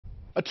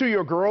A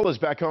 2-year-old girl is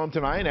back home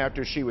tonight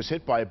after she was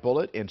hit by a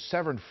bullet in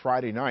Severn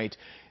Friday night.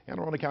 Anne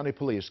Arundel County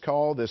Police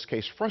call this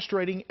case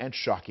frustrating and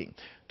shocking.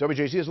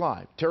 WJZ is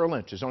live. Tara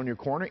Lynch is on your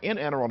corner in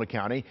Anne Arundel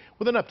County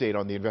with an update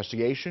on the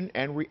investigation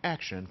and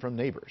reaction from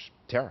neighbors.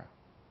 Tara.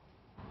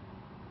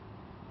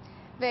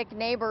 Vic,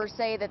 neighbors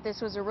say that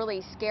this was a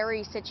really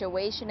scary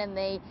situation and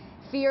they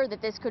fear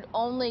that this could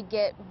only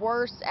get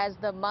worse as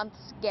the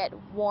months get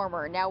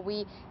warmer. Now,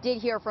 we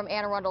did hear from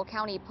Anne Arundel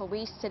County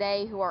Police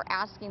today, who are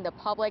asking the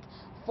public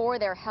for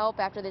their help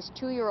after this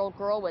 2-year-old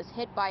girl was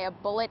hit by a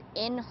bullet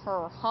in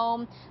her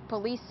home.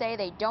 Police say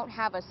they don't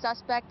have a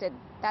suspect, and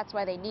that's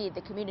why they need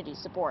the community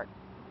support.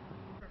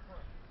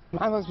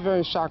 I was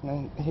very shocked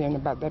hearing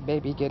about that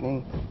baby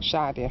getting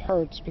shot. It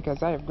hurts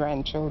because I have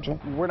grandchildren.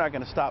 We're not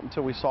going to stop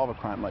until we solve a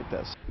crime like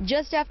this.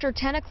 Just after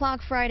 10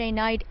 o'clock Friday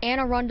night, Anne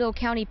Arundel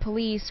County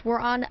Police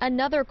were on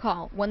another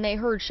call when they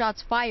heard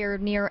shots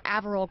fired near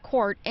Averill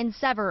Court in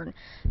Severn.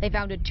 They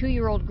found a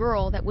 2-year-old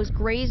girl that was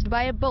grazed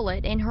by a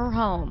bullet in her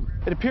home.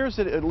 It appears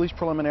that, at least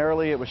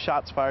preliminarily, it was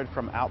shots fired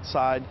from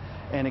outside.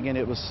 And again,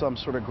 it was some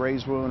sort of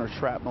graze wound or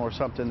shrapnel or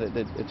something that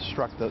it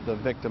struck the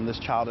victim, this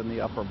child, in the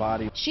upper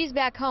body. She's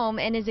back home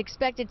and is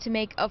expected to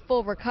make a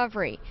full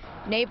recovery.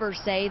 Neighbors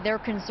say they're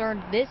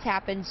concerned this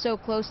happened so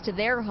close to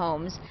their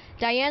homes.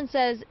 Diane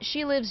says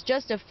she lives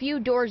just a few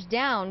doors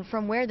down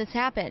from where this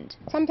happened.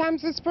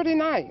 Sometimes it's pretty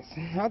nice.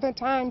 Other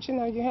times,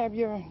 you have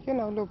your,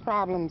 little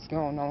problems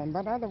going on,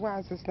 but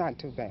otherwise it's not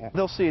too bad.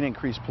 They'll see an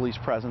increased police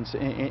presence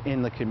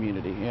in the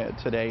community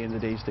today and the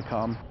days to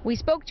come. We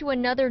spoke to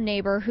another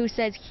neighbor who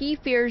says he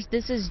fears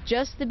this is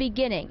just the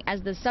beginning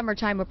as the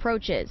summertime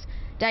approaches.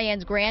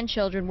 Diane's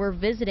grandchildren were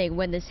visiting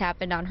when this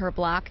happened on her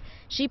block.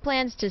 She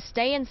plans to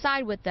stay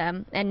inside with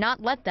them and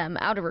not let them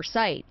out of her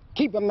sight.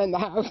 Keep them in the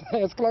house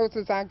as close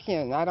as I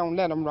can. I don't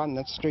let them run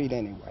the street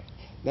anyway.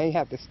 They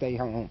have to stay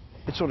home.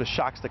 It sort of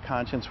shocks the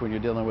conscience when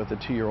you're dealing with a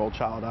 2-year-old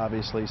child,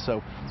 obviously.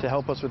 So to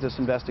help us with this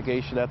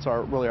investigation, that's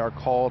really our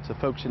call to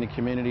folks in the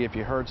community. If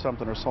you heard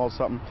something or saw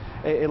something,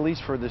 at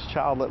least for this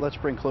child, let's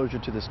bring closure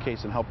to this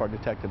case and help our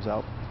detectives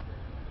out.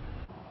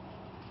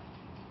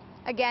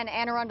 Again,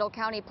 Anne Arundel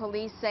County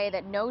Police say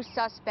that no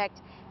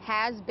suspect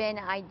has been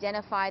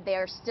identified. They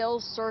are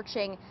still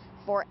searching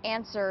for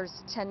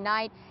answers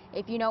tonight.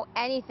 If you know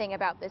anything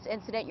about this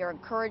incident, you're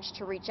encouraged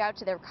to reach out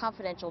to their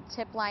confidential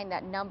tip line.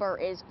 That number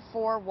is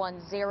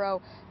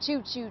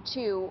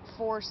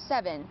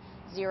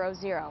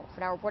 410-222-4700. For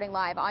now, reporting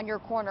live on your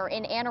corner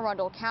in Anne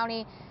Arundel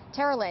County,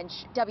 Tara Lynch,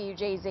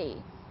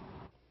 WJZ.